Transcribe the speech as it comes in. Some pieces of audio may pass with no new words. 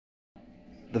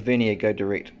the Vernier Go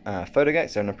Direct photo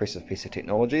gates are an impressive piece of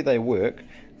technology. They work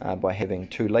by having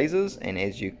two lasers, and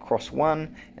as you cross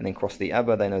one and then cross the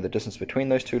other, they know the distance between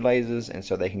those two lasers, and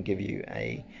so they can give you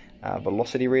a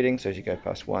velocity reading. So as you go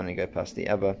past one and you go past the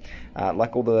other,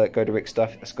 like all the Go Direct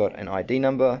stuff, it's got an ID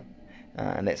number,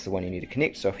 and that's the one you need to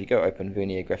connect. So if you go open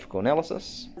Vernier Graphical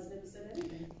Analysis,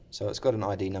 so it's got an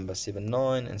ID number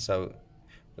 79, and so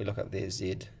we look up there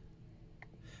Z9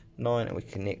 and we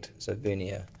connect. So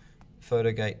Vernier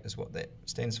Photo Gate is what that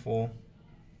stands for.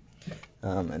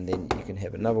 And then you can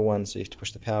have another one, so you have to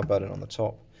push the power button on the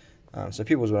top. So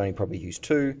pupils would only probably use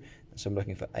 2, so I'm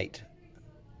looking for 8,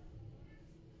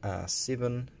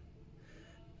 7.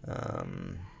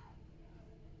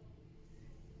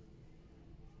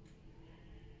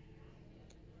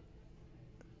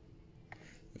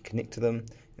 Connect to them,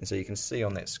 and so you can see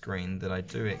on that screen that I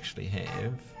do actually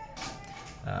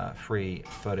have 3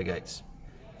 photo gates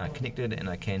connected, and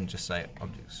I can just say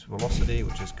object's velocity,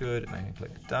 which is good, and I can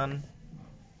click done.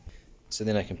 So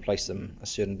then I can place them a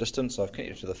certain distance. So I've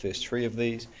connected to the first 3 of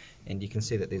these, and you can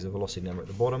see that there's a velocity number at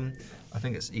the bottom. I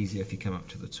think it's easier if you come up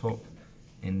to the top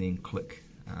and then click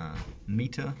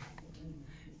meter,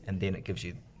 and then it gives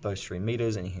you those 3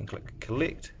 meters, and you can click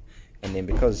collect, and then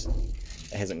because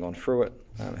it hasn't gone through it,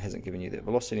 it hasn't given you that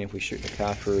velocity. If we shoot the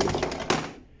car through,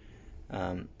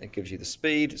 it gives you the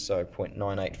speed, so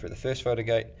 0.98 for the first photo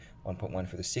gate, 1.1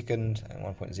 for the second, and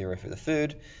 1.0 for the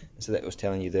third. And so that was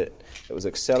telling you that it was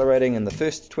accelerating in the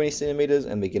first 20 centimeters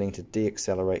and beginning to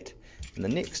deaccelerate in the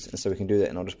next. And so we can do that,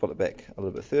 and I'll just pull it back a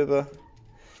little bit further.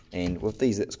 And with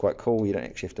these, it's quite cool. You don't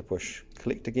actually have to push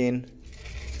collect again.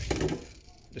 It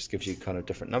just gives you kind of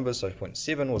different numbers. So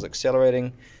 0.7 was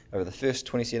accelerating over the first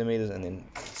 20 centimeters and then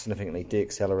significantly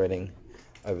deaccelerating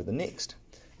over the next.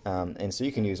 And so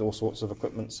you can use all sorts of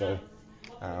equipment. So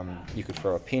you could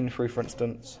throw a pen through, for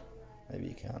instance. Maybe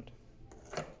you can't.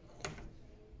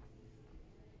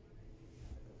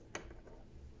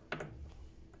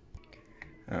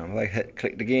 If I hit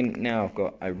clicked again, now I've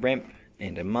got a ramp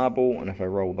and a marble, and if I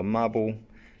roll the marble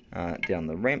down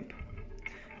the ramp,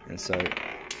 and so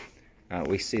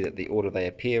we see that the order they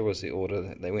appear was the order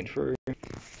that they went through, and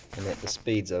that the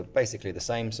speeds are basically the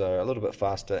same, so a little bit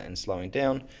faster and slowing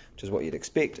down, which is what you'd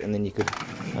expect. And then you could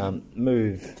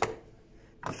move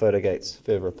the photo gates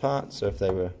further apart, so if they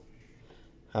were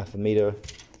half a meter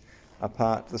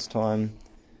apart this time,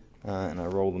 and I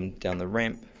roll them down the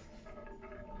ramp,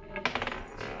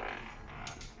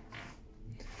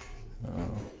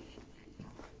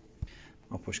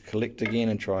 I'll push collect again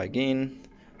and try again,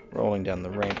 rolling down the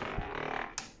ramp,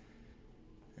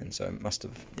 and so it must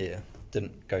have,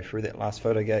 didn't go through that last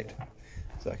photo gate,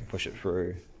 so I can push it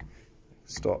through,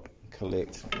 stop,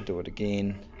 collect, and do it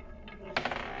again.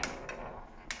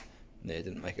 There, it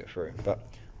didn't make it through, but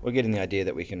we're getting the idea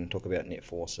that we can talk about net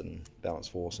force and balance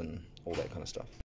force and all that kind of stuff.